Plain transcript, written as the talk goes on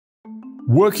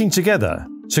Working together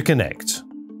to connect.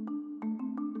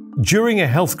 During a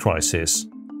health crisis,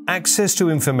 access to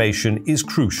information is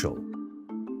crucial.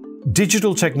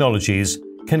 Digital technologies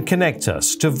can connect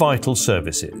us to vital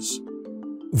services.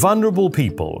 Vulnerable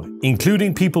people,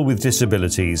 including people with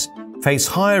disabilities, face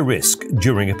higher risk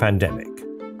during a pandemic.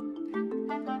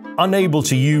 Unable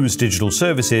to use digital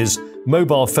services,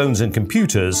 mobile phones and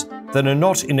computers that are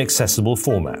not in accessible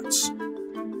formats.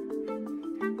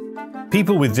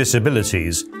 People with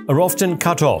disabilities are often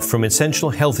cut off from essential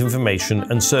health information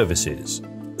and services.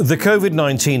 The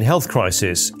COVID-19 health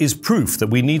crisis is proof that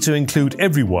we need to include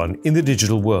everyone in the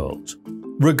digital world,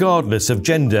 regardless of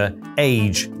gender,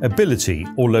 age, ability,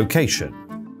 or location.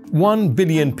 1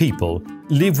 billion people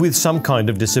live with some kind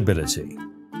of disability.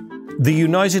 The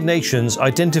United Nations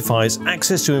identifies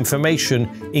access to information,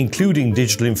 including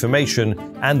digital information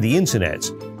and the Internet,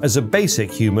 as a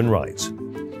basic human right.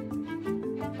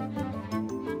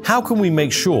 How can we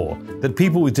make sure that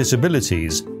people with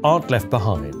disabilities aren't left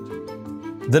behind?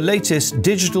 The latest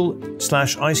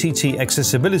Digital/ICT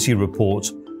Accessibility Report,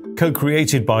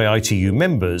 co-created by ITU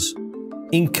members,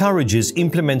 encourages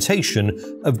implementation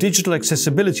of digital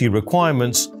accessibility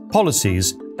requirements,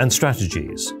 policies and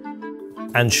strategies,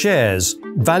 and shares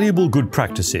valuable good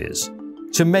practices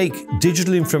to make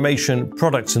digital information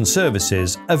products and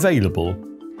services available,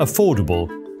 affordable,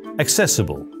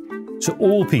 accessible to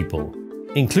all people,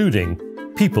 including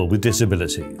people with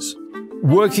disabilities.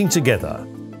 Working together,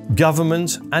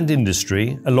 government and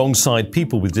industry, alongside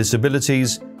people with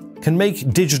disabilities, can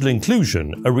make digital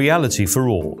inclusion a reality for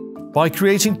all by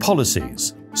creating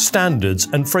policies, standards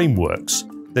and frameworks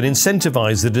that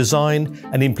incentivize the design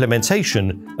and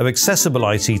implementation of accessible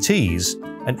ICTs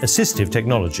and assistive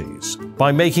technologies,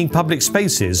 by making public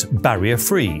spaces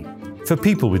barrier-free for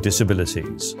people with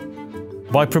disabilities,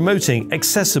 by promoting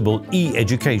accessible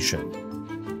e-education,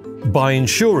 by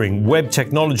ensuring web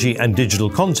technology and digital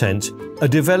content are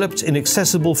developed in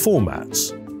accessible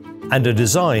formats and are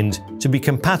designed to be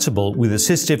compatible with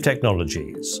assistive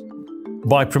technologies,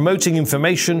 by promoting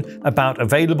information about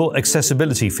available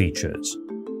accessibility features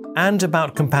and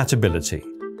about compatibility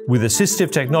with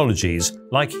assistive technologies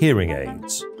like hearing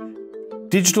aids.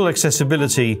 Digital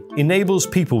accessibility enables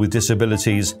people with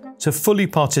disabilities to fully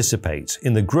participate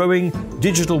in the growing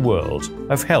digital world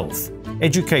of health,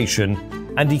 education,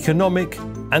 and economic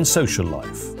and social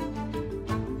life.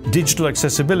 Digital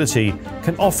accessibility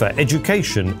can offer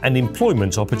education and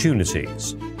employment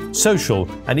opportunities, social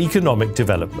and economic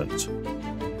development,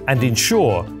 and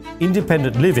ensure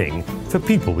independent living for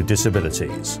people with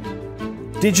disabilities.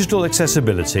 Digital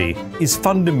accessibility is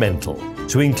fundamental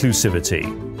to inclusivity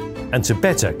and to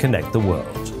better connect the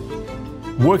world.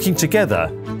 Working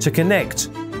together to connect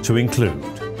to include.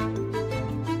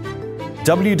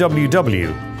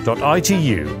 www.itu.int